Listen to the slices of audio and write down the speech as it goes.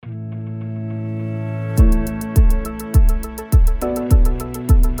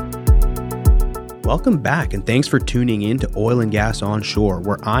Welcome back, and thanks for tuning in to Oil and Gas Onshore,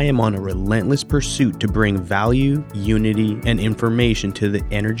 where I am on a relentless pursuit to bring value, unity, and information to the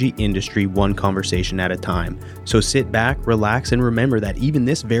energy industry one conversation at a time. So sit back, relax, and remember that even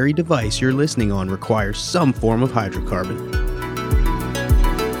this very device you're listening on requires some form of hydrocarbon.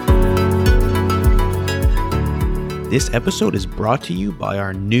 This episode is brought to you by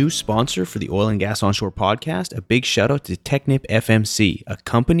our new sponsor for the Oil and Gas Onshore podcast. A big shout out to Technip FMC, a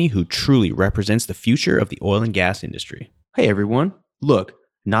company who truly represents the future of the oil and gas industry. Hey everyone, look,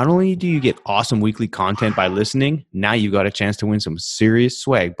 not only do you get awesome weekly content by listening, now you've got a chance to win some serious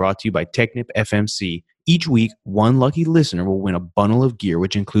swag brought to you by Technip FMC. Each week, one lucky listener will win a bundle of gear,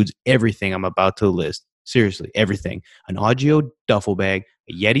 which includes everything I'm about to list. Seriously, everything. An Audio duffel bag,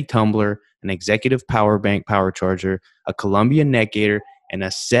 a Yeti tumbler, an executive power bank power charger, a Columbia neck gaiter, and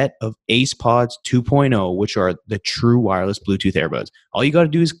a set of Ace Pods 2.0, which are the true wireless Bluetooth earbuds. All you got to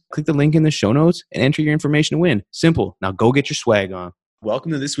do is click the link in the show notes and enter your information to win. Simple. Now go get your swag on.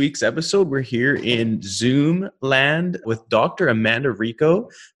 Welcome to this week's episode. We're here in Zoom land with Dr. Amanda Rico,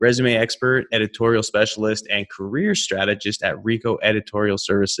 resume expert, editorial specialist, and career strategist at Rico Editorial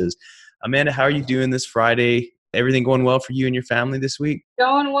Services. Amanda, how are you doing this Friday? Everything going well for you and your family this week?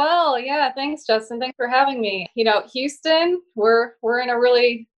 Going well. Yeah. Thanks, Justin. Thanks for having me. You know, Houston, we're in a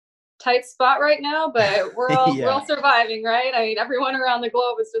really tight spot right now, but we're all, we're all surviving, right? I mean, everyone around the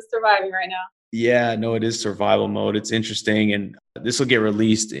globe is just surviving right now. Yeah, no, it is survival mode. It's interesting. And this will get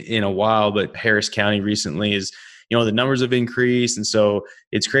released in a while, but Harris County recently is, the numbers have increased. And so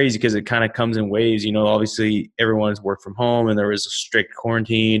it's crazy because it kind of comes in waves. Obviously everyone's worked from home and there was a strict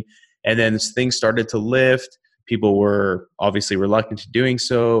quarantine, and then things started to lift. People were obviously reluctant to doing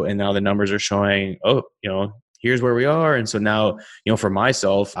so. And now the numbers are showing, here's where we are. And so now, for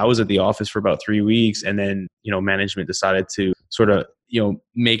myself, I was at the office for about 3 weeks, and then, management decided to sort of,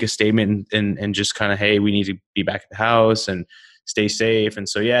 make a statement and just kind of, hey, we need to be back at the house and stay safe. And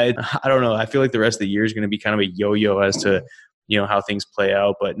so, I don't know. I feel like the rest of the year is going to be kind of a yo-yo as to, how things play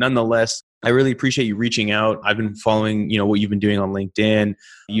out. But nonetheless, I really appreciate you reaching out. I've been following, what you've been doing on LinkedIn.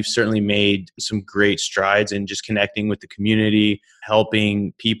 You've certainly made some great strides in just connecting with the community,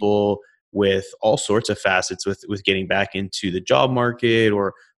 helping people with all sorts of facets with getting back into the job market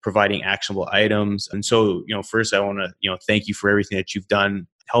or providing actionable items. And so, first I want to, thank you for everything that you've done,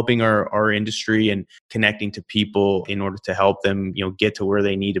 helping our industry and connecting to people in order to help them, get to where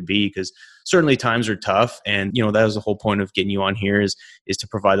they need to be. Because certainly times are tough. And, that was the whole point of getting you on here is to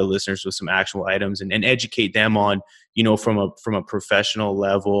provide the listeners with some actionable items and educate them on, from a professional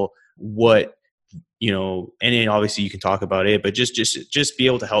level, what, and then obviously you can talk about it, but just be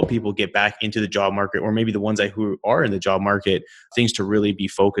able to help people get back into the job market, or maybe the ones who are in the job market, things to really be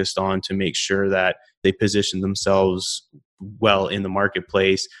focused on to make sure that they position themselves well in the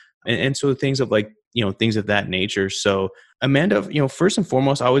marketplace. And so things of things of that nature. So Amanda, first and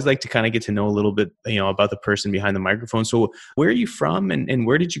foremost, I always like to kind of get to know a little bit, about the person behind the microphone. So where are you from and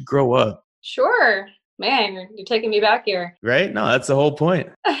where did you grow up? Sure. Man, you're taking me back here. Right? No, that's the whole point.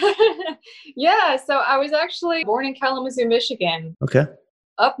 Yeah. So I was actually born in Kalamazoo, Michigan. Okay.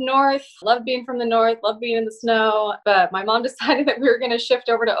 Up north, loved being from the north, loved being in the snow. But my mom decided that we were going to shift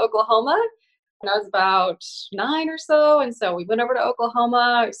over to Oklahoma when I was about 9 or so. And so we went over to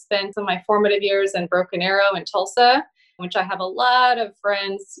Oklahoma. I spent some of my formative years in Broken Arrow and Tulsa, which I have a lot of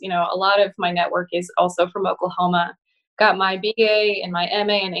friends. A lot of my network is also from Oklahoma. Got my BA and my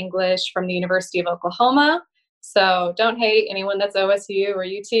MA in English from the University of Oklahoma. So don't hate anyone that's OSU or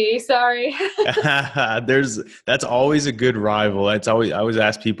UT. Sorry. That's always a good rival. I always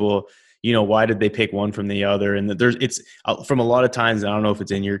ask people, why did they pick one from the other? And it's from a lot of times, I don't know if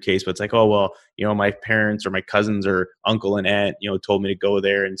it's in your case, but it's like, oh, well, my parents or my cousins or uncle and aunt, told me to go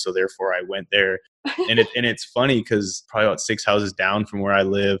there. And so therefore I went there. And it's funny because probably about 6 houses down from where I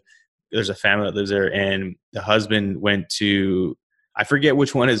live, there's a family that lives there, and the husband went to, I forget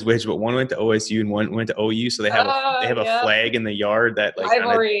which one is which, but one went to OSU and one went to OU. So they have a flag in the yard that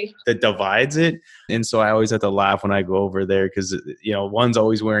that divides it. And so I always have to laugh when I go over there because, one's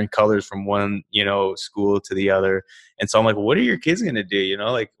always wearing colors from one, school to the other. And so I'm like, well, what are your kids going to do?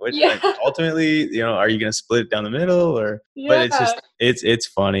 Ultimately, are you going to split it down the middle or, but it's just, it's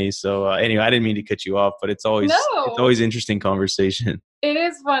funny. So anyway, I didn't mean to cut you off, but it's always interesting conversation. It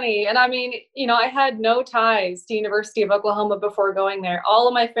is funny. And I mean, I had no ties to University of Oklahoma before going there. All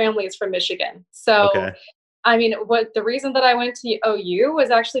of my family is from Michigan. So, okay. I mean, the reason that I went to OU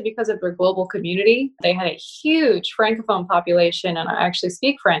was actually because of their global community. They had a huge Francophone population, and I actually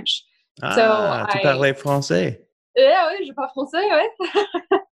speak French. Tu parles français. Yeah, oui, je parle français,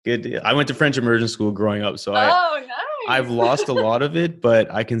 ouais. Good deal. I went to French immersion school growing up. So nice. I've lost a lot of it,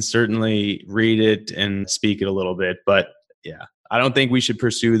 but I can certainly read it and speak it a little bit. But yeah, I don't think we should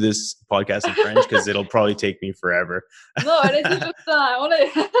pursue this podcast in French because it'll probably take me forever. Non, allez-y, Justin.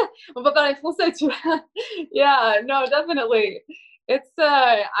 On va parler français, tu vois. Yeah, no, definitely.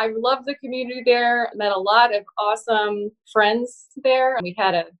 I love the community there. Met a lot of awesome friends there. We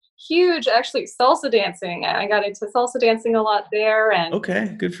had a huge, actually, salsa dancing. I got into salsa dancing a lot there. And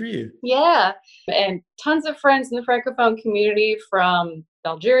Okay, good for you. yeah, and tons of friends in the Francophone community from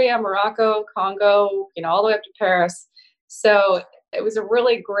Algeria, Morocco, Congo, all the way up to Paris. So it was a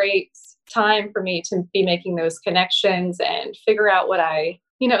really great time for me to be making those connections and figure out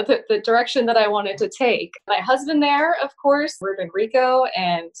the direction that I wanted to take. My husband there, of course, Ruben Rico,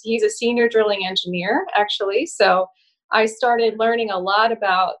 and he's a senior drilling engineer, actually. So I started learning a lot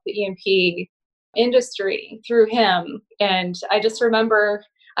about the E&P industry through him. And I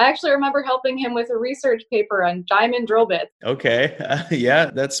actually remember helping him with a research paper on diamond drill bits. Okay. Yeah,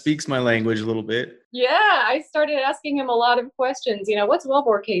 that speaks my language a little bit. Yeah, I started asking him a lot of questions. What's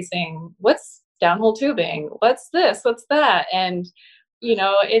wellbore casing? What's downhole tubing? What's this? What's that? And,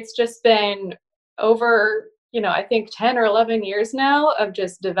 it's just been over, I think 10 or 11 years now of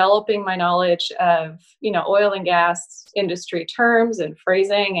just developing my knowledge of, oil and gas industry terms and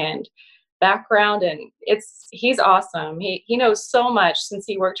phrasing and background. And he's awesome. He knows so much since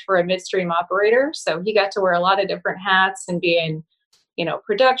he worked for a midstream operator. So he got to wear a lot of different hats and be in,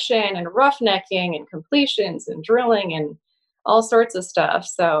 production and roughnecking and completions and drilling and all sorts of stuff.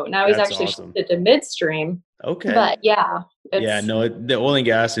 So now he's That's actually awesome. shifted to midstream. Okay. But yeah, Yeah, no, the oil and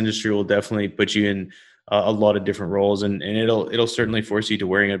gas industry will definitely put you in a lot of different roles, and it'll certainly force you to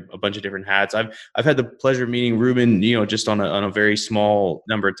wearing a bunch of different hats. I've had the pleasure of meeting Ruben, just on a very small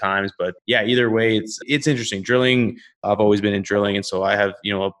number of times, but yeah, either way, it's interesting. Drilling, I've always been in drilling, and so I have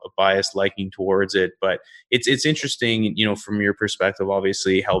a biased liking towards it. But it's interesting, from your perspective,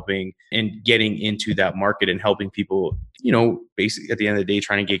 obviously helping and getting into that market and helping people, basically at the end of the day,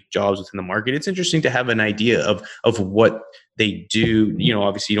 trying to get jobs within the market. It's interesting to have an idea of what they do.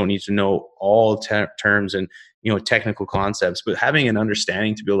 Obviously you don't need to know all terms and technical concepts, but having an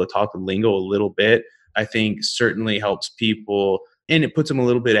understanding to be able to talk the lingo a little bit, I think certainly helps people, and it puts them a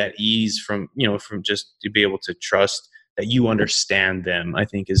little bit at ease from just to be able to trust that you understand them, I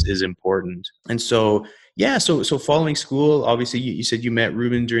think is important. And so yeah, so following school, obviously you said you met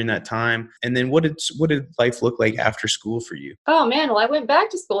Ruben during that time, and then what did life look like after school for you? Oh man, well I went back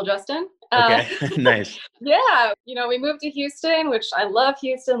to school, Justin. Okay. Nice. Yeah, we moved to Houston, which I love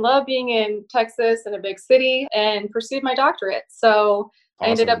Houston, love being in Texas in a big city, and pursued my doctorate. So I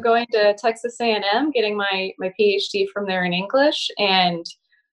ended up Awesome. going to Texas A&M, getting my PhD from there in English, and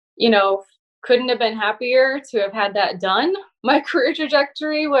you know, couldn't have been happier to have had that done. My career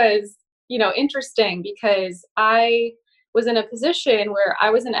trajectory was, interesting because I was in a position where I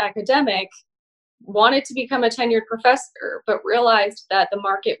was an academic, wanted to become a tenured professor, but realized that the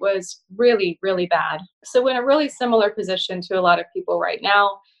market was really, really bad. So, in a really similar position to a lot of people right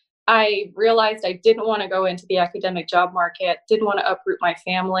now, I realized I didn't want to go into the academic job market, didn't want to uproot my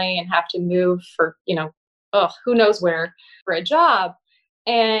family and have to move for, who knows where for a job.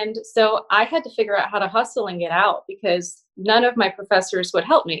 And so I had to figure out how to hustle and get out because none of my professors would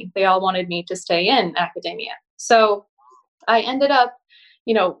help me. They all wanted me to stay in academia. So I ended up,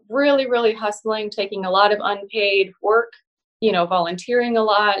 really, really hustling, taking a lot of unpaid work, volunteering a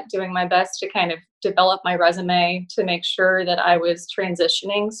lot, doing my best to kind of develop my resume to make sure that I was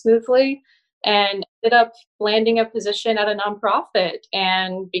transitioning smoothly, and ended up landing a position at a nonprofit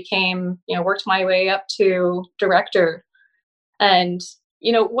and became, worked my way up to director. And,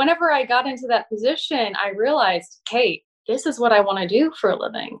 whenever I got into that position, I realized, hey, this is what I want to do for a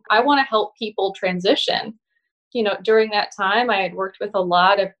living. I want to help people transition. During that time, I had worked with a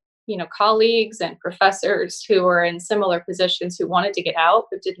lot of, colleagues and professors who were in similar positions who wanted to get out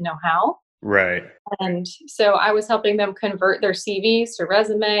but didn't know how. Right. And so I was helping them convert their CVs to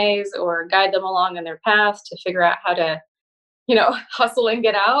resumes or guide them along in their path to figure out how to, hustle and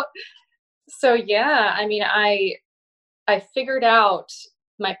get out. So yeah, I mean, I figured out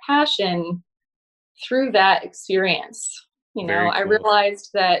my passion through that experience. Very I cool. realized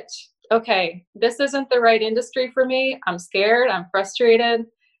that, okay, this isn't the right industry for me. I'm scared. I'm frustrated.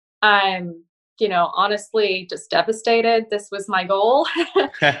 I'm, honestly just devastated. This was my goal.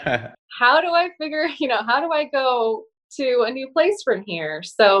 How do I how do I go to a new place from here?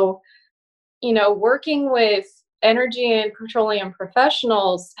 So, working with energy and petroleum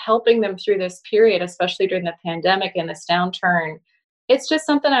professionals, helping them through this period, especially during the pandemic and this downturn, it's just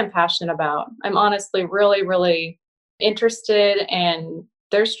something I'm passionate about. I'm honestly really, really interested and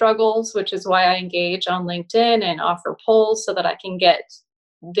their struggles, which is why I engage on LinkedIn and offer polls so that I can get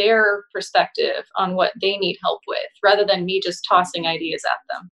their perspective on what they need help with rather than me just tossing ideas at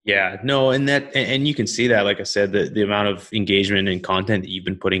them. Yeah, no, and you can see that, like I said, the amount of engagement and content that you've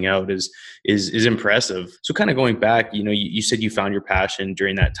been putting out is impressive. So kind of going back, you said you found your passion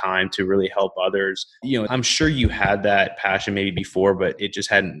during that time to really help others. I'm sure you had that passion maybe before, but it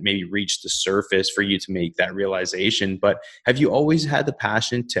just hadn't maybe reached the surface for you to make that realization. But have you always had the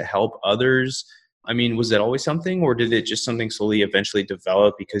passion to help others? I mean, was that always something, or did it just something slowly eventually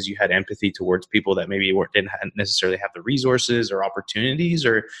develop because you had empathy towards people that maybe didn't necessarily have the resources or opportunities?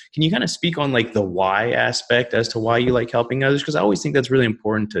 Or can you kind of speak on like the why aspect as to why you like helping others? Because I always think that's really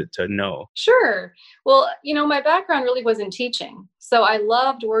important to know. Sure. Well, my background really was in teaching. So I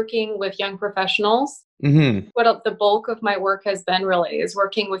loved working with young professionals. Mm-hmm. What the bulk of my work has been really is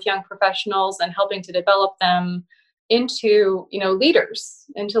working with young professionals and helping to develop them into, leaders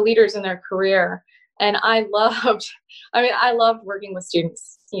in their career. And I loved working with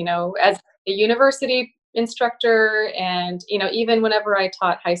students, as a university instructor. And, even whenever I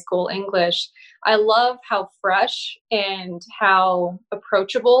taught high school English, I love how fresh and how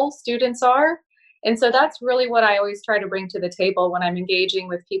approachable students are. And so that's really what I always try to bring to the table when I'm engaging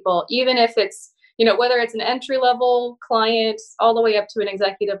with people, even if it's, whether it's an entry level client all the way up to an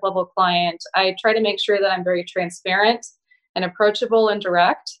executive level client. I try to make sure that I'm very transparent and approachable and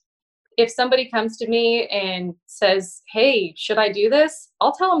direct. If somebody comes to me and says, "Hey, should I do this?"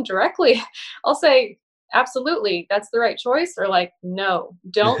 I'll tell them directly. I'll say, "Absolutely, that's the right choice," or like, "No,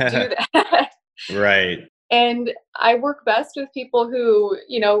 don't do that." Right. And I work best with people who,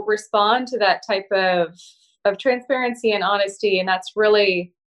 respond to that type of transparency and honesty. And that's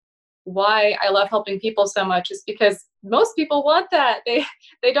really why I love helping people so much, is because most people want that. They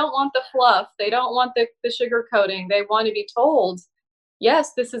don't want the fluff. They don't want the sugar coating. They want to be told,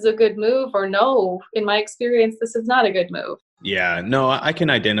 yes, this is a good move, or no, in my experience, this is not a good move. Yeah, no, I can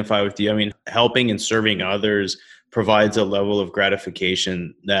identify with you. I mean, helping and serving others provides a level of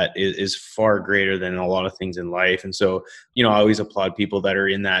gratification that is far greater than a lot of things in life. And so, I always applaud people that are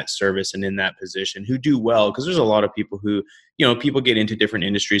in that service and in that position who do well, because there's a lot of people who, people get into different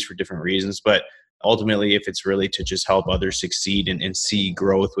industries for different reasons. But ultimately, if it's really to just help others succeed and see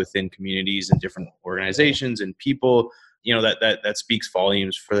growth within communities and different organizations and people, that speaks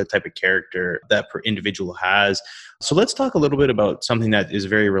volumes for the type of character that per individual has. So let's talk a little bit about something that is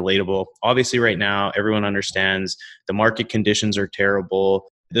very relatable. Obviously, right now, everyone understands the market conditions are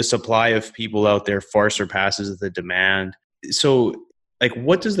terrible. The supply of people out there far surpasses the demand. So, like,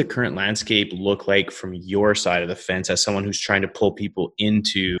 what does the current landscape look like from your side of the fence as someone who's trying to pull people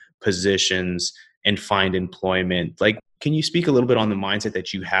into positions and find employment? Like, can you speak a little bit on the mindset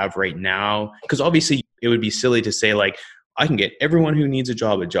that you have right now? Because obviously it would be silly to say like, I can get everyone who needs a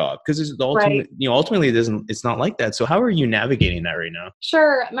job, because it's the ultimate, Right. ultimately it's not like that. So how are you navigating that right now?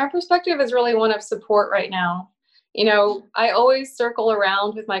 Sure. My perspective is really one of support right now. I always circle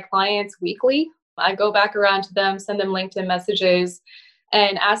around with my clients weekly. I go back around to them, send them LinkedIn messages,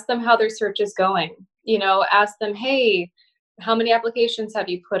 and ask them how their search is going. Ask them, "Hey, how many applications have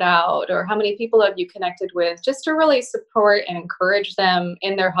you put out, or how many people have you connected with?" Just to really support and encourage them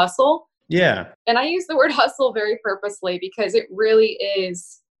in their hustle. Yeah, And I use the word hustle very purposely because it really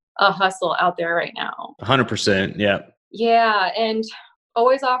is a hustle out there right now. 100%. Yeah. Yeah. And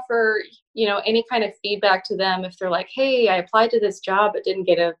always offer, any kind of feedback to them if they're like, "Hey, I applied to this job but didn't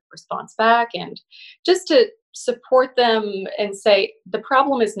get a response back." And just to support them and say, the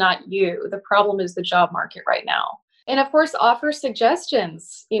problem is not you. The problem is the job market right now. And of course, offer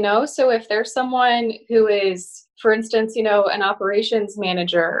suggestions, so if there's someone who is, for instance, an operations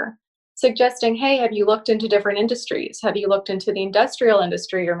manager, suggesting, "Hey, have you looked into different industries? Have you looked into the industrial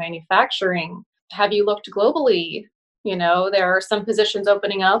industry or manufacturing? Have you looked globally? There are some positions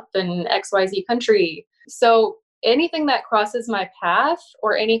opening up in XYZ country." So anything that crosses my path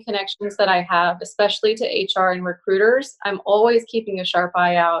or any connections that I have, especially to HR and recruiters, I'm always keeping a sharp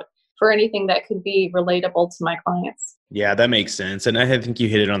eye out for anything that could be relatable to my clients. Yeah, that makes sense. And I think you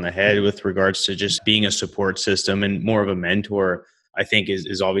hit it on the head with regards to just being a support system and more of a mentor. I think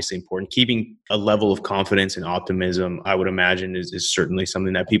is obviously important. Keeping a level of confidence and optimism, I would imagine, is certainly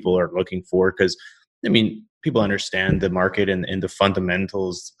something that people are looking for, because, I mean, people understand the market and the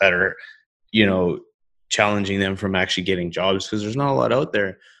fundamentals that are, challenging them from actually getting jobs, because there's not a lot out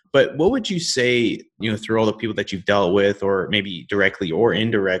there. But what would you say, through all the people that you've dealt with, or maybe directly or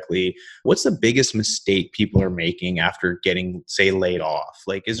indirectly, what's the biggest mistake people are making after getting, say, laid off?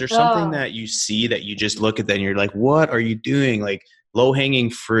 Like, is there something Oh, that you see that you just look at that and you're like, what are you doing? Like, low hanging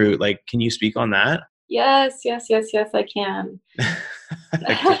fruit. Like, can you speak on that? Yes, yes, yes, yes, I can.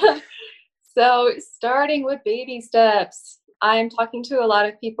 Okay. So, starting with baby steps, I'm talking to a lot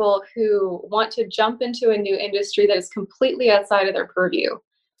of people who want to jump into a new industry that is completely outside of their purview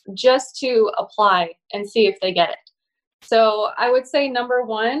just to apply and see if they get it. So, I would say number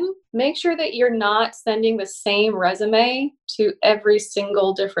one, make sure that you're not sending the same resume to every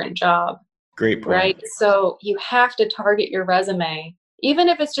single different job, Great point. right? So, you have to target your resume, even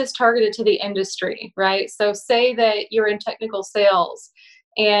if it's just targeted to the industry, right? So, say that you're in technical sales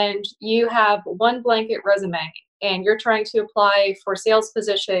and you have one blanket resume and you're trying to apply for sales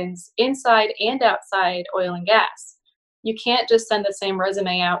positions inside and outside oil and gas. You can't just send the same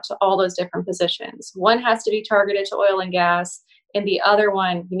resume out to all those different positions. One has to be targeted to oil and gas, and the other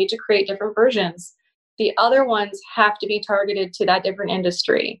one, you need to create different versions. The other ones have to be targeted to that different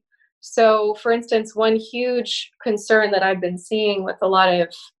industry. So, for instance, one huge concern that I've been seeing with a lot of,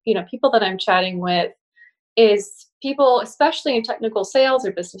 people that I'm chatting with is people, especially in technical sales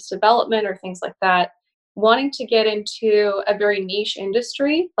or business development or things like that, wanting to get into a very niche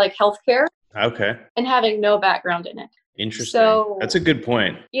industry like healthcare Okay. and having no background in it. Interesting. That's So, a good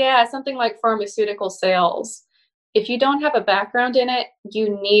point. yeah, something like pharmaceutical sales. If you don't have a background in it,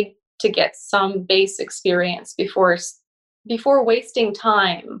 you need to get some base experience before wasting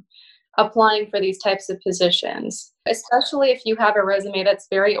time applying for these types of positions, especially if you have a resume that's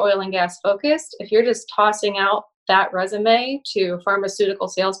very oil and gas focused. If you're just tossing out that resume to a pharmaceutical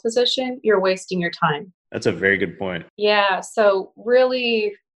sales position, you're wasting your time. That's a very good point. Yeah, so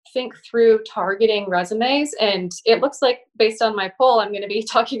really think through targeting resumes. And it looks like, based on my poll, I'm going to be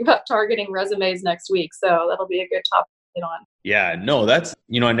talking about targeting resumes next week. So that'll be a good topic to hit on. Yeah, no,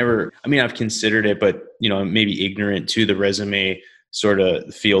 I've considered it, but, maybe ignorant to the resume sort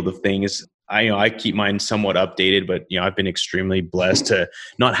of field of things. I keep mine somewhat updated, but, I've been extremely blessed to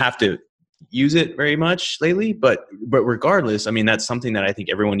not have to use it very much lately. But regardless, that's something that I think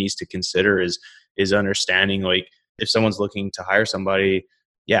everyone needs to consider is understanding, like, if someone's looking to hire somebody,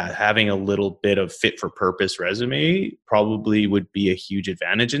 yeah, having a little bit of fit for purpose resume probably would be a huge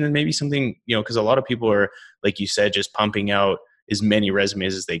advantage. And then maybe something, because a lot of people are, like you said, just pumping out as many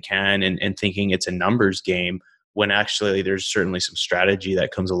resumes as they can and thinking it's a numbers game, when actually there's certainly some strategy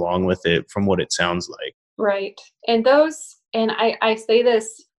that comes along with it from what it sounds like. Right. And I say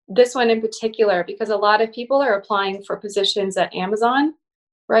this one in particular because a lot of people are applying for positions at Amazon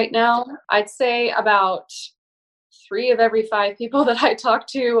right now. I'd say about 3 of every 5 people that I talk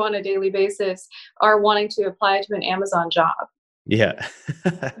to on a daily basis are wanting to apply to an Amazon job. Yeah.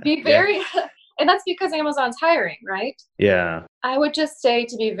 Be Yeah. very, and that's because Amazon's hiring, right? Yeah. I would just say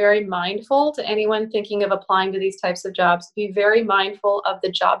to be very mindful to anyone thinking of applying to these types of jobs, be very mindful of the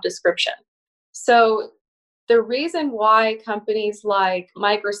job description. So, the reason why companies like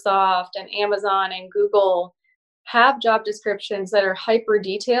Microsoft and Amazon and Google have job descriptions that are hyper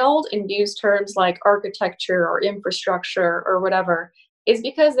detailed and use terms like architecture or infrastructure or whatever is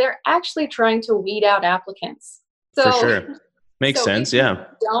because they're actually trying to weed out applicants. For So, sure. Makes so sense. Yeah.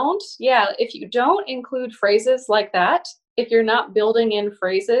 if you don't include phrases like that, if you're not building in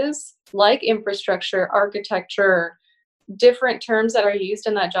phrases like infrastructure, architecture, different terms that are used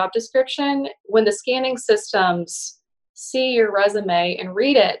in that job description, when the scanning systems see your resume and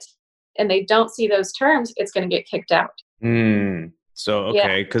read it and they don't see those terms, it's going to get kicked out. So, Yeah.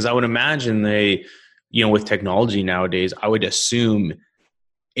 okay. Because I would imagine with technology nowadays, I would assume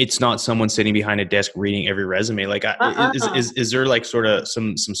it's not someone sitting behind a desk reading every resume. Like, is there like sort of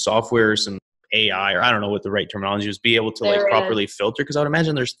some software, some AI, or I don't know what the right terminology is, be able to like There is. properly filter? Because I would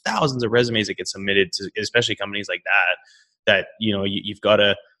imagine there's thousands of resumes that get submitted to, especially companies like that you've got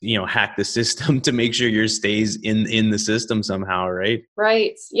to hack the system to make sure yours stays in the system somehow, right?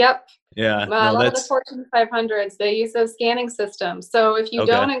 Right. Yep. Yeah. Well, a No, lot of the that's Fortune 500s, they use those scanning systems. So if you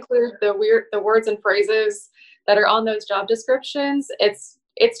okay. don't include the words and phrases that are on those job descriptions,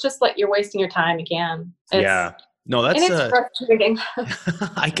 it's just like you're wasting your time again. Yeah. No, And that's it's frustrating.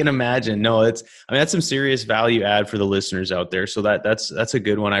 I can imagine. No, that's some serious value add for the listeners out there. So that's a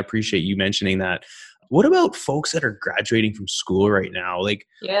good one. I appreciate you mentioning that. What about folks that are graduating from school right now? Like,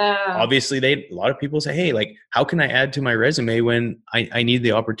 Yeah. obviously a lot of people say, hey, like, how can I add to my resume when I need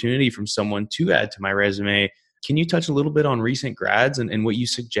the opportunity from someone to add to my resume? Can you touch a little bit on recent grads and what you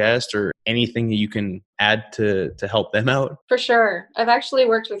suggest, or anything that you can add to help them out? For sure. I've actually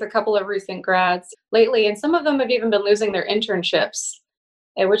worked with a couple of recent grads lately, and some of them have even been losing their internships,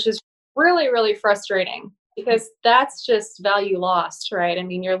 which is really, really frustrating because that's just value lost, right? I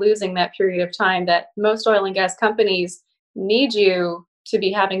mean, you're losing that period of time that most oil and gas companies need you to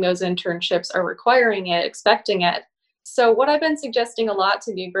be having those internships, are requiring it, expecting it. So what I've been suggesting a lot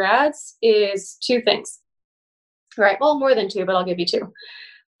to new grads is two things. Right. Well, more than two, but I'll give you two.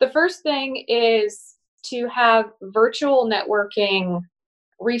 The first thing is to have virtual networking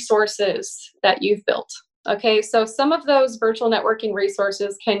resources that you've built. Okay. So some of those virtual networking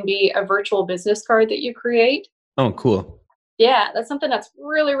resources can be a virtual business card that you create. Oh, cool. Yeah, that's something that's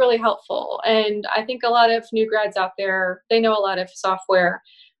really, really helpful. And I think a lot of new grads out there, they know a lot of software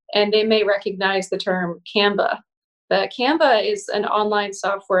and they may recognize the term Canva. But Canva is an online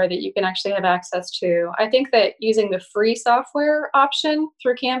software that you can actually have access to. I think that using the free software option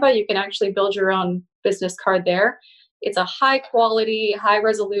through Canva, you can actually build your own business card there. It's a high quality, high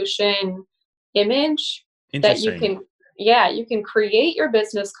resolution image that you Interesting. can, yeah, you can create your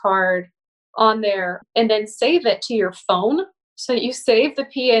business card on there and then save it to your phone. So you save the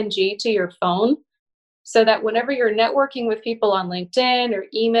PNG to your phone so that whenever you're networking with people on LinkedIn or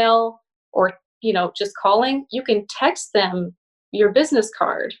email or just calling, you can text them your business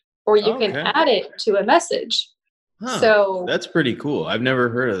card or you can Okay. add it to a message. Huh. So That's pretty cool. I've never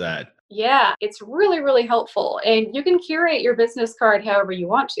heard of that. yeah, it's really, really helpful. And you can curate your business card however you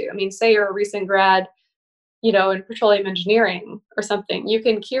want to. I mean, say you're a recent grad, in petroleum engineering or something, you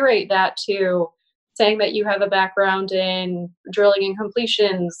can curate that to saying that you have a background in drilling and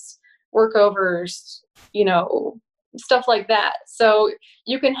completions, workovers, stuff like that. So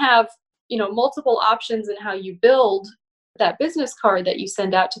you can have, multiple options in how you build that business card that you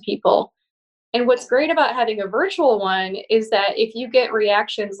send out to people. And what's great about having a virtual one is that if you get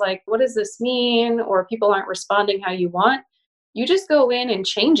reactions like, what does this mean? Or people aren't responding how you want, you just go in and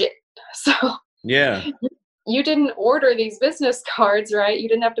change it. So Yeah. you didn't order these business cards, right? You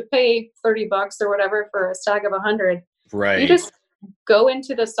didn't have to pay $30 or whatever for a stack of 100. You Right. just go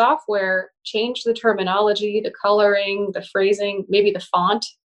into the software, change the terminology, the coloring, the phrasing, maybe the font.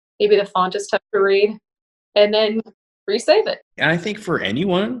 Maybe the font is tough to read, and then resave it. And I think for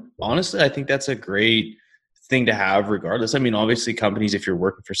anyone, honestly, I think that's a great thing to have regardless. I mean, obviously companies, if you're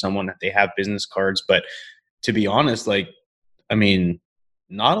working for someone, they have business cards, but to be honest, I mean,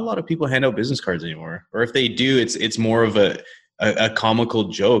 not a lot of people hand out business cards anymore. Or if they do, it's more of a comical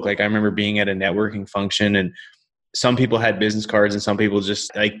joke. Like I remember being at a networking function and some people had business cards and some people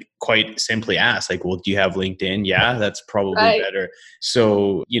just quite simply asked well, do you have LinkedIn? Yeah, that's probably Right. better.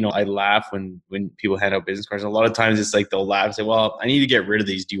 So I laugh when people hand out business cards. And a lot of times it's they'll laugh and say, well, I need to get rid of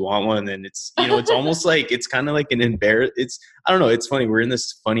these, do you want one? And then it's it's almost it's kind of like an it's I don't know, it's funny, we're in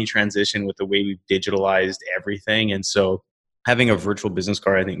this funny transition with the way we've digitalized everything. And so having a virtual business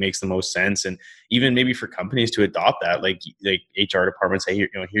card I think makes the most sense. And even maybe for companies to adopt that, like HR departments say,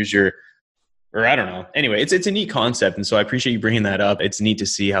 here's your, or I don't know. Anyway, it's a neat concept, and so I appreciate you bringing that up. It's neat to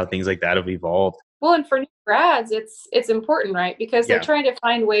see how things like that have evolved. Well, and for new grads, it's important, right? Because they're Yeah, trying to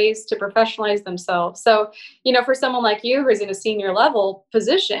find ways to professionalize themselves. So, for someone like you who's in a senior level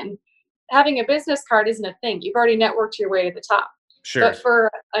position, having a business card isn't a thing. You've already networked your way to the top. But sure.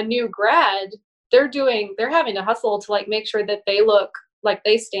 for a new grad, they're having to hustle to make sure that they look like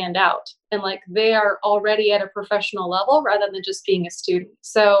they stand out and like they are already at a professional level rather than just being a student.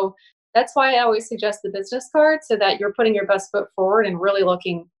 So that's why I always suggest the business card so that you're putting your best foot forward and really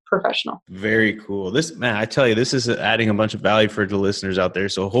looking professional. Very cool. This, man, I tell you, this is adding a bunch of value for the listeners out there.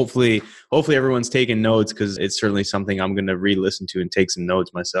 So hopefully everyone's taking notes because it's certainly something I'm going to re-listen to and take some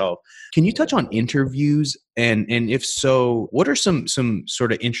notes myself. Can you touch on interviews? And if so, what are some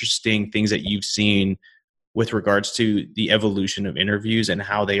sort of interesting things that you've seen with regards to the evolution of interviews and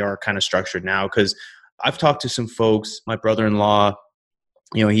how they are kind of structured now? Because I've talked to some folks, my brother-in-law,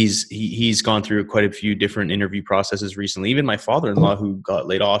 he's gone through quite a few different interview processes recently. Even my father-in-law, who got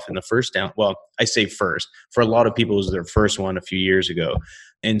laid off in the first down, well, I say first, for a lot of people it was their first one a few years ago.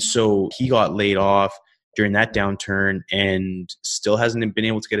 And so he got laid off during that downturn and still hasn't been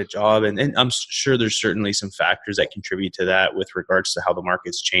able to get a job. And I'm sure there's certainly some factors that contribute to that with regards to how the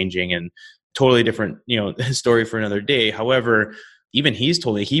market's changing, and totally different, story for another day. However, even he's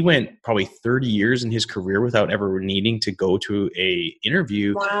told me he went probably 30 years in his career without ever needing to go to a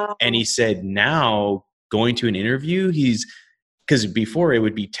interview. Wow. And he said now going to an interview, because before it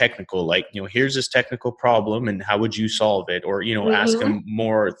would be technical, here's this technical problem and how would you solve it? Or, ask Mm-hmm. him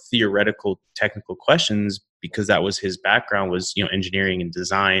more theoretical technical questions because that was his background was, engineering and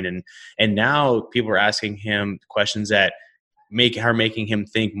design. And now people are asking him questions that are making him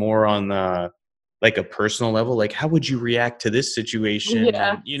think more on the, a personal level, how would you react to this situation?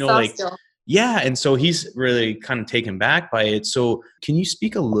 Yeah. And, Soft skill. yeah. And so he's really kind of taken back by it. So can you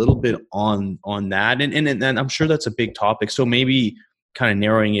speak a little bit on that? And I'm sure that's a big topic. So maybe kind of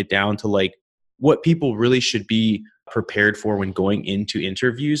narrowing it down to what people really should be prepared for when going into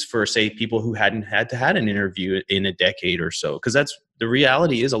interviews for, say, people who hadn't had an interview in a decade or so? Because that's the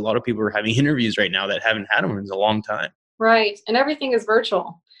reality is a lot of people are having interviews right now that haven't had them in a long time. Right. And everything is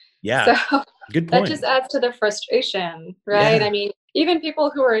virtual. Yeah, So good that point. just adds to the frustration, right? Yeah, I mean, even people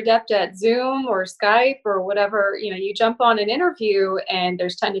who are adept at Zoom or Skype or whatever, you jump on an interview and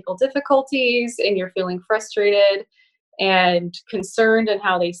there's technical difficulties and you're feeling frustrated and concerned in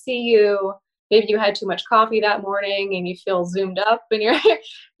how they see you. Maybe you had too much coffee that morning and you feel zoomed up and you're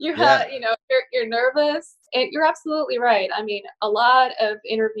you yeah, have, you're nervous. And you're absolutely right. I mean, a lot of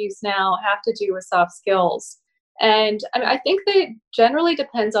interviews now have to do with soft skills. And I think that generally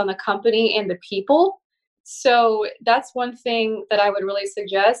depends on the company and the people. So that's one thing that I would really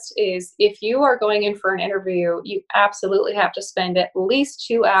suggest is if you are going in for an interview, you absolutely have to spend at least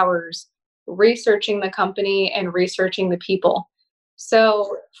 2 hours researching the company and researching the people.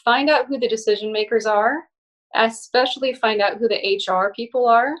 So find out who the decision makers are, especially find out who the HR people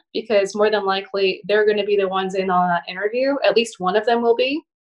are, because more than likely they're going to be the ones in on that interview. At least one of them will be.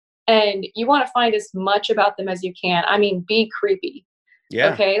 And you want to find as much about them as you can. I mean, be creepy.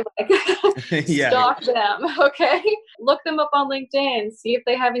 yeah, Okay. Like yeah. stalk them. Okay. Look them up on LinkedIn. See if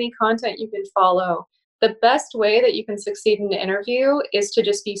they have any content you can follow. The best way that you can succeed in an interview is to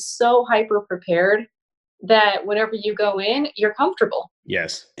just be so hyper prepared that whenever you go in, you're comfortable.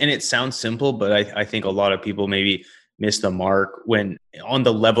 Yes. And it sounds simple, but I think a lot of people maybe miss the mark when on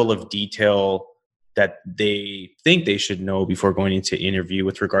the level of detail that they think they should know before going into interview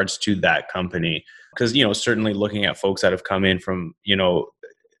with regards to that company. Because, certainly looking at folks that have come in from,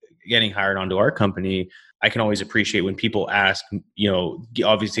 getting hired onto our company, I can always appreciate when people ask,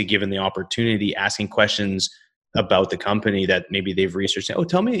 obviously given the opportunity, asking questions about the company that maybe they've researched. Oh,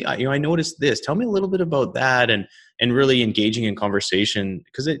 tell me, I noticed this. Tell me a little bit about that, and really engaging in conversation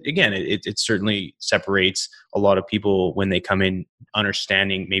because it certainly separates a lot of people when they come in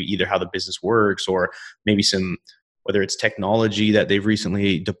understanding maybe either how the business works or maybe some whether it's technology that they've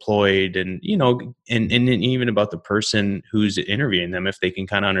recently deployed and and even about the person who's interviewing them if they can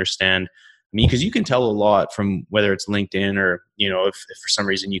kind of understand me because you can tell a lot from whether it's LinkedIn or if for some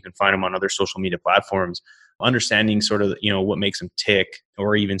reason you can find them on other social media platforms understanding sort of what makes them tick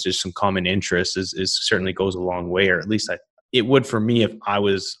or even just some common interests is certainly goes a long way or at least it would for me if I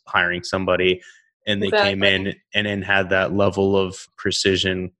was hiring somebody and they came Exactly. in and then had that level of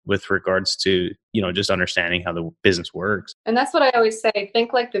precision with regards to just understanding how the business works. And that's what I always say.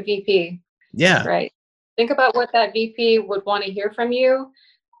 Think like the VP, Yeah. right? Think about what that VP would want to hear from you.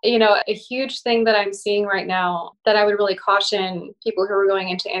 A huge thing that I'm seeing right now that I would really caution people who are going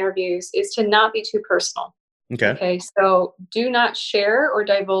into interviews is to not be too personal. Okay. Okay, so do not share or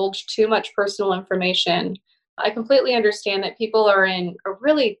divulge too much personal information. I completely understand that people are in a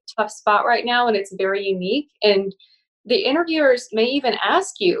really tough spot right now and it's very unique. And the interviewers may even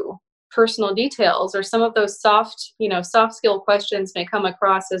ask you personal details or some of those soft skill questions may come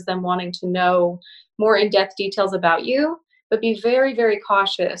across as them wanting to know more in-depth details about you. But be very, very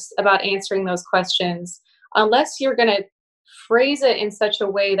cautious about answering those questions unless you're going to phrase it in such a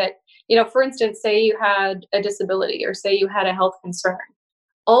way that for instance, say you had a disability or say you had a health concern,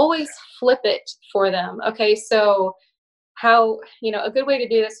 always flip it for them. Okay, so how, a good way to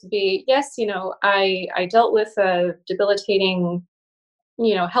do this would be, yes, I dealt with a debilitating,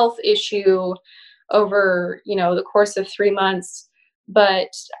 health issue over, the course of 3 months, but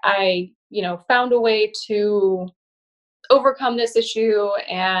I, found a way to overcome this issue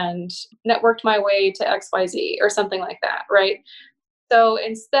and networked my way to XYZ or something like that, right? So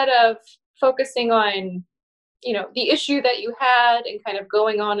instead of focusing on, the issue that you had and kind of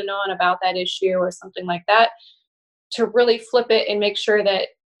going on and on about that issue or something like that, to really flip it and make sure that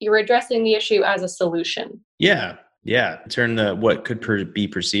you're addressing the issue as a solution. Yeah. Yeah. Turn the what could be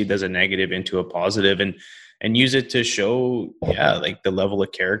perceived as a negative into a positive and use it to show, like the level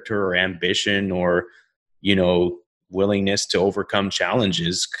of character or ambition or, willingness to overcome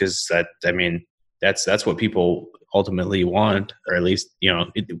challenges. Cause that's what people ultimately want, or at least,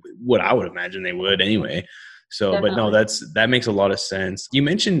 what I would imagine they would anyway. So, but no, Definitely. that makes a lot of sense. You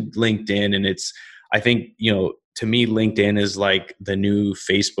mentioned LinkedIn and I think, to me, LinkedIn is like the new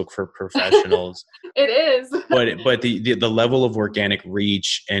Facebook for professionals. It is. But the level of organic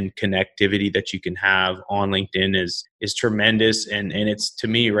reach and connectivity that you can have on LinkedIn is tremendous. And it's, to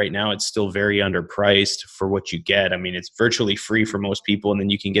me right now, it's still very underpriced for what you get. I mean, it's virtually free for most people. And then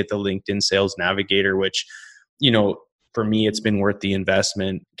you can get the LinkedIn Sales Navigator, which, for me, it's been worth the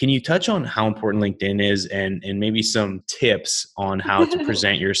investment. Can you touch on how important LinkedIn is and maybe some tips on how to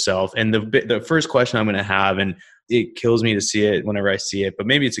present yourself? And the first question I'm going to have, and it kills me to see it whenever I see it, but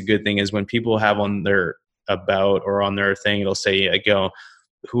maybe it's a good thing, is when people have on their about or on their thing, it'll say, like,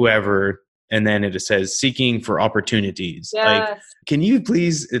 whoever, and then it says seeking for opportunities. Like, Yes. can you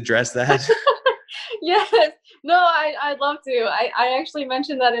please address that? Yes. No, I'd love to. I actually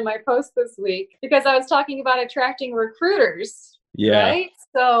mentioned that in my post this week because I was talking about attracting recruiters, Yeah. right?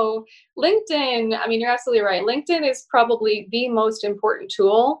 So LinkedIn, I mean, you're absolutely right. LinkedIn is probably the most important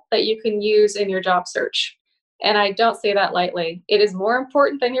tool that you can use in your job search. And I don't say that lightly. It is more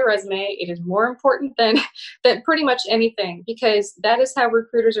important than your resume. It is more important than than pretty much anything because that is how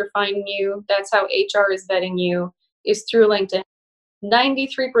recruiters are finding you. That's how HR is vetting you is through LinkedIn.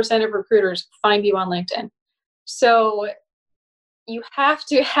 93% of recruiters find you on LinkedIn. So you have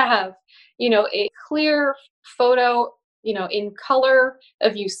to have, a clear photo, in color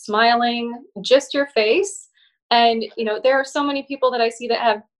of you smiling, just your face. And, there are so many people that I see that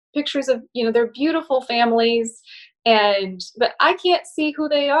have pictures of, their beautiful families but I can't see who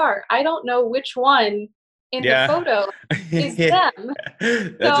they are. I don't know which one in the Yeah. photo is Yeah. them.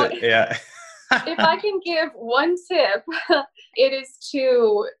 That's So it. Yeah. if I can give one tip, it is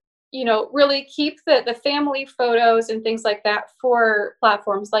to, really keep the family photos and things like that for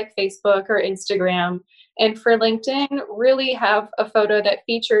platforms like Facebook or Instagram. And for LinkedIn, really have a photo that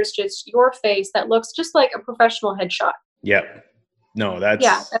features just your face that looks just like a professional headshot. Yep. No,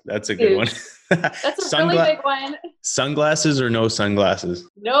 Yeah, that's a good one. huge. That's a really big one. Sunglasses or no sunglasses?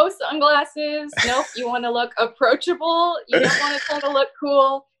 No sunglasses. Nope. You want to look approachable. You don't want to try to look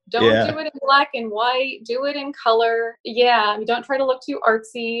cool. Don't Yeah. do it in black and white. Do it in color. Yeah. Don't try to look too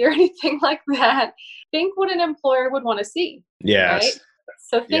artsy or anything like that. Think what an employer would want to see, right? Yes.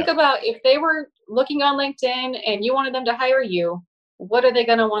 So think Yeah. about if they were looking on LinkedIn and you wanted them to hire you, what are they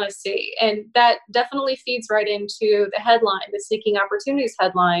going to want to see? And that definitely feeds right into the headline, the Seeking Opportunities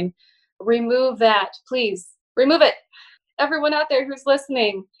headline. Remove that, please. Remove it. Everyone out there who's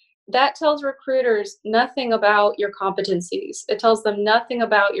listening, that tells recruiters nothing about your competencies. It tells them nothing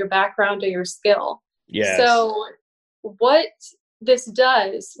about your background or your skill. Yes. So, what this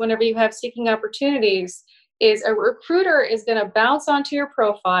does whenever you have seeking opportunities is a recruiter is going to bounce onto your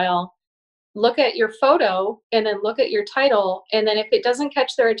profile, look at your photo, and then look at your title. And then if it doesn't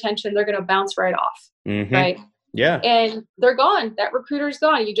catch their attention, they're going to bounce right off. Mm-hmm. Right. Yeah. And they're gone. That recruiter's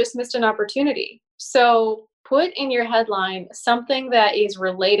gone. You just missed an opportunity. So put in your headline something that is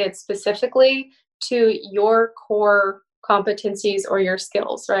related specifically to your core competencies or your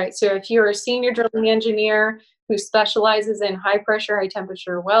skills, right? So if you're a senior drilling engineer who specializes in high pressure, high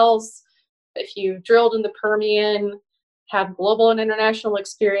temperature wells, if you've drilled in the Permian, have global and international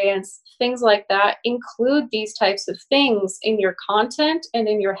experience, things like that, include these types of things in your content and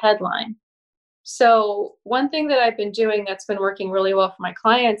in your headline. So one thing that I've been doing that's been working really well for my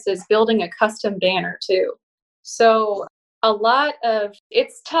clients is building a custom banner too. So a lot of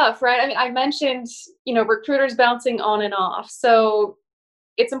it's tough, right? I mean, I mentioned, recruiters bouncing on and off. So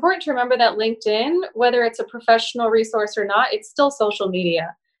it's important to remember that LinkedIn, whether it's a professional resource or not, it's still social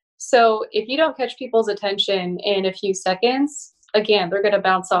media. So if you don't catch people's attention in a few seconds, again, they're going to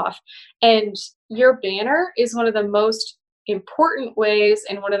bounce off. And your banner is one of the most important ways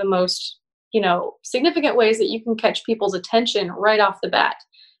and one of the most significant ways that you can catch people's attention right off the bat.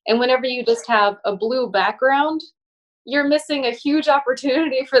 And whenever you just have a blue background, you're missing a huge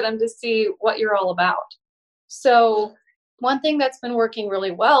opportunity for them to see what you're all about. So one thing that's been working really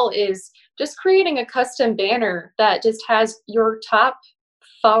well is just creating a custom banner that just has your top,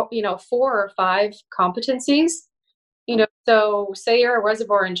 4 or 5 competencies. So say you're a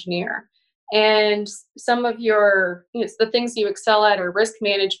reservoir engineer and some of your, the things you excel at are risk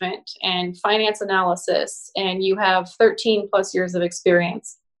management and finance analysis, and you have 13 plus years of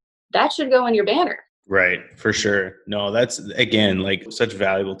experience. That should go in your banner. Right. For sure. No, that's again, like such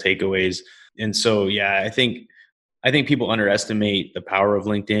valuable takeaways. And so, yeah, I think people underestimate the power of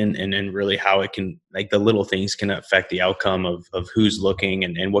LinkedIn and really how it can, like the little things can affect the outcome of who's looking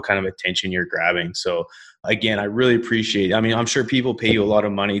and what kind of attention you're grabbing. So again, I really appreciate, I mean, I'm sure people pay you a lot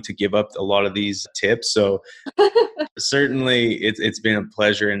of money to give up a lot of these tips. So certainly it's been a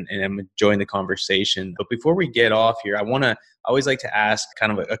pleasure and I'm enjoying the conversation. But before we get off here, I always like to ask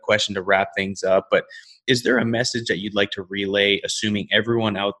kind of a question to wrap things up, but is there a message that you'd like to relay, assuming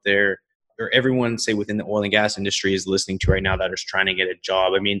everyone out there or everyone say within the oil and gas industry is listening to right now that is trying to get a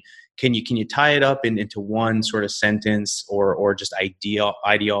job? I mean, can you tie it up into one sort of sentence or just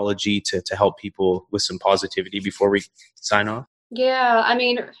ideology to help people with some positivity before we sign off? Yeah, I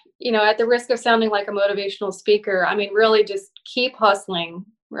mean, at the risk of sounding like a motivational speaker, I mean, really just keep hustling,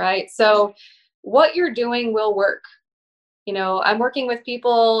 right? So what you're doing will work. I'm working with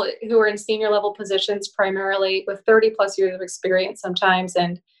people who are in senior level positions primarily with 30 plus years of experience sometimes.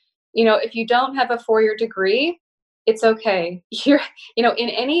 And if you don't have a 4-year degree, it's okay. In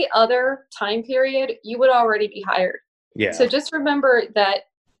any other time period, you would already be hired. Yeah. So just remember that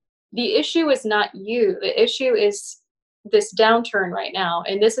the issue is not you. The issue is this downturn right now.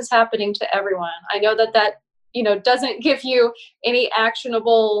 And this is happening to everyone. I know that doesn't give you any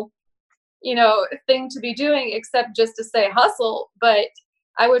actionable, thing to be doing except just to say hustle. But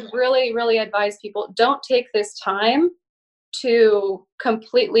I would really, really advise people, don't take this time to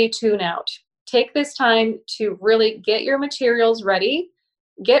completely tune out. Take this time to really get your materials ready,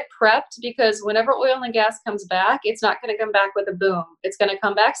 get prepped, because whenever oil and gas comes back, it's not going to come back with a boom. It's going to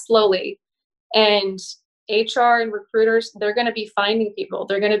come back slowly. And HR and recruiters, they're going to be finding people.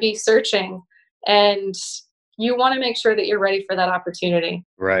 They're going to be searching. And you want to make sure that you're ready for that opportunity.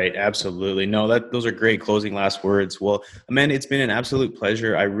 Right. Absolutely. No, those are great closing last words. Well, Amanda, it's been an absolute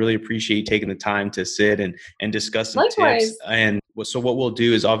pleasure. I really appreciate you taking the time to sit and discuss some tips. And so what we'll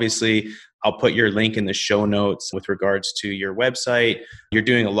do is, obviously, I'll put your link in the show notes with regards to your website. You're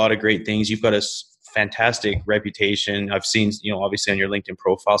doing a lot of great things. You've got a fantastic reputation. I've seen, obviously on your LinkedIn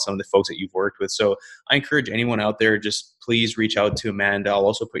profile, some of the folks that you've worked with. So I encourage anyone out there, just please reach out to Amanda. I'll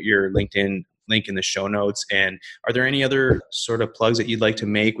also put your LinkedIn link in the show notes. And are there any other sort of plugs that you'd like to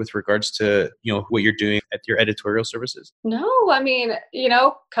make with regards to, what you're doing at your editorial services? No, I mean,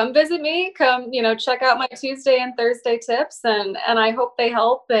 come visit me, come, check out my Tuesday and Thursday tips, and I hope they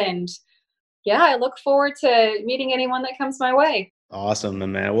help. And yeah, I look forward to meeting anyone that comes my way. Awesome,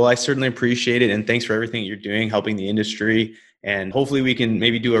 Amanda. Well, I certainly appreciate it. And thanks for everything you're doing, helping the industry. And hopefully we can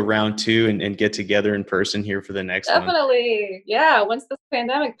maybe do a round 2 and get together in person here for the next one. Definitely. Yeah. Once this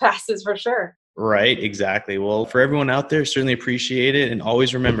pandemic passes, for sure. Right. Exactly. Well, for everyone out there, certainly appreciate it. And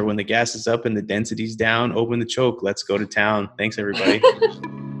always remember, when the gas is up and the density's down, open the choke. Let's go to town. Thanks, everybody.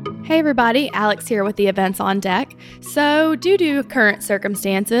 Hey everybody, Alex here with the Events on Deck. So due to current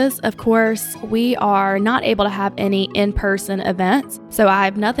circumstances, of course, we are not able to have any in-person events. So I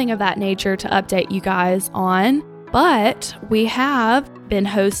have nothing of that nature to update you guys on, but we have been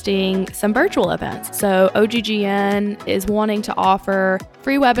hosting some virtual events. So OGGN is wanting to offer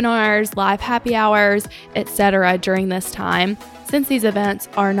free webinars, live happy hours, etc. during this time. Since these events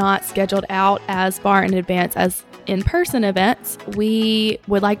are not scheduled out as far in advance as in-person events, we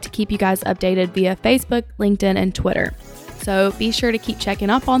would like to keep you guys updated via Facebook, LinkedIn, and Twitter. So be sure to keep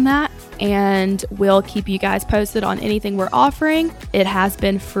checking up on that, and we'll keep you guys posted on anything we're offering. It has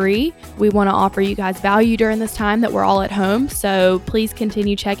been free. We want to offer you guys value during this time that we're all at home. So please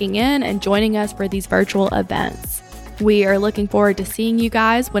continue checking in and joining us for these virtual events. We are looking forward to seeing you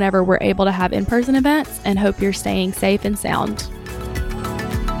guys whenever we're able to have in-person events, and hope you're staying safe and sound.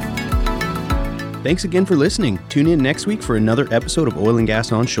 Thanks again for listening. Tune in next week for another episode of Oil and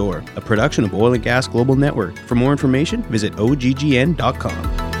Gas Onshore, a production of Oil and Gas Global Network. For more information, visit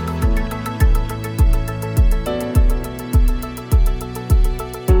oggn.com.